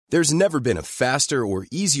There's never been a faster or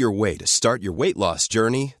easier way to start your weight loss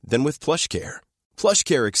journey than with PlushCare.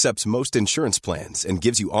 PlushCare accepts most insurance plans and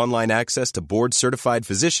gives you online access to board-certified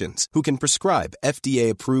physicians who can prescribe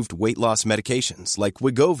FDA-approved weight loss medications like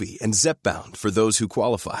Wegovy and Zepbound for those who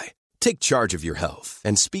qualify. Take charge of your health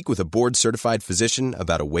and speak with a board-certified physician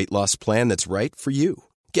about a weight loss plan that's right for you.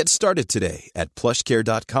 Get started today at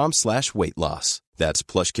plushcare.com/weight loss. That's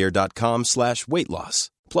plushcare.com/weight loss.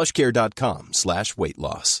 plushcare.com/weight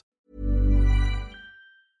loss.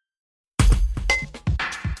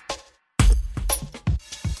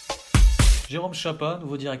 Jérôme Chapa,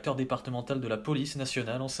 nouveau directeur départemental de la police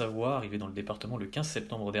nationale en Savoie, arrivé dans le département le 15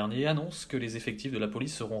 septembre dernier, annonce que les effectifs de la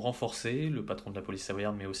police seront renforcés. Le patron de la police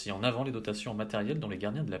savoyarde met aussi en avant les dotations en matériel dont les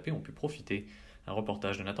gardiens de la paix ont pu profiter. Un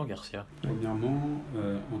reportage de Nathan Garcia. Premièrement,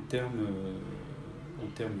 en termes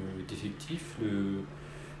d'effectifs,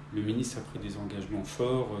 le ministre a pris des engagements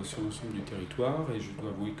forts sur l'ensemble du territoire et je dois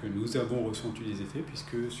avouer que nous avons ressenti les effets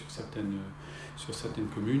puisque sur certaines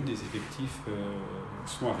communes, des effectifs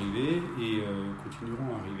sont arrivés et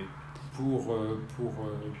continueront à arriver.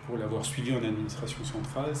 Pour l'avoir suivi en administration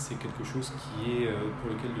centrale, c'est quelque chose pour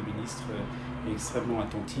lequel le ministre est extrêmement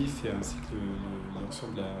attentif, ainsi que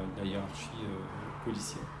l'ensemble de la hiérarchie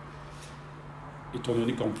policière. Étant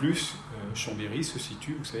donné qu'en plus, Chambéry se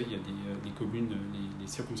situe, vous savez, il y a des communes, les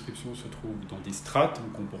circonscriptions se trouvent dans des strates, on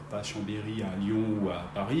ne compare pas Chambéry à Lyon ou à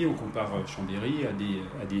Paris, on compare Chambéry à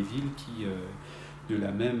des villes qui, de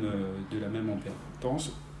la même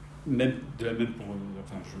importance, même de la même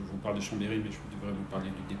je vous parle de Chambéry, mais je devrais vous parler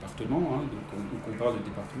du département, donc on compare le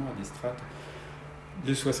département à des strates.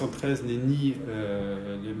 Le 73 n'est ni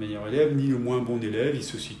le meilleur élève, ni le moins bon élève, il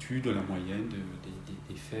se situe dans la moyenne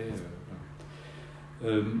des faits.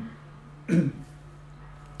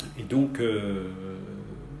 Et donc,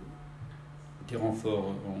 des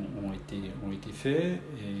renforts ont été faits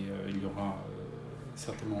et il y aura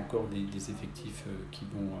certainement encore des effectifs qui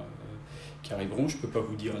arriveront. Je ne peux pas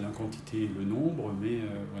vous dire la quantité et le nombre, mais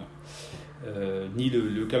voilà. Ni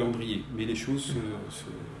le calendrier, mais les choses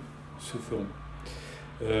se feront.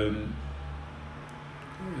 Ce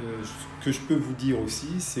que je peux vous dire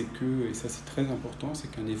aussi, c'est que, et ça c'est très important, c'est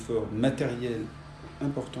qu'un effort matériel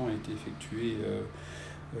important a été effectué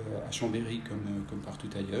à Chambéry comme partout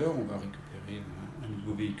ailleurs. On va récupérer un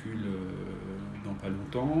nouveau véhicule dans pas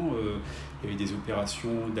longtemps. Il y a eu des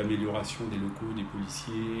opérations d'amélioration des locaux des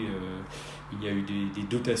policiers. Il y a eu des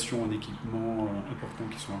dotations en équipement importants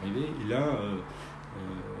qui sont arrivées. Et là,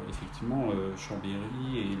 effectivement,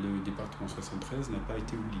 Chambéry et le département 73 n'a pas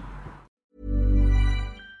été oublié.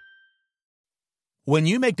 When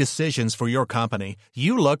you make decisions for your company,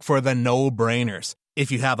 you look for the no-brainers. If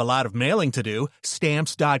you have a lot of mailing to do,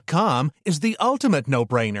 Stamps.com is the ultimate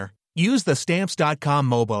no-brainer. Use the Stamps.com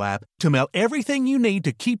mobile app to mail everything you need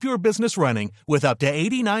to keep your business running with up to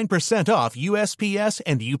 89% off USPS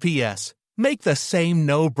and UPS. Make the same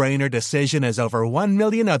no-brainer decision as over 1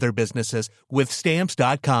 million other businesses with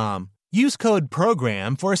Stamps.com. Use code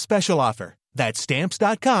PROGRAM for a special offer. That's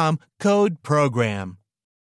Stamps.com, code PROGRAM.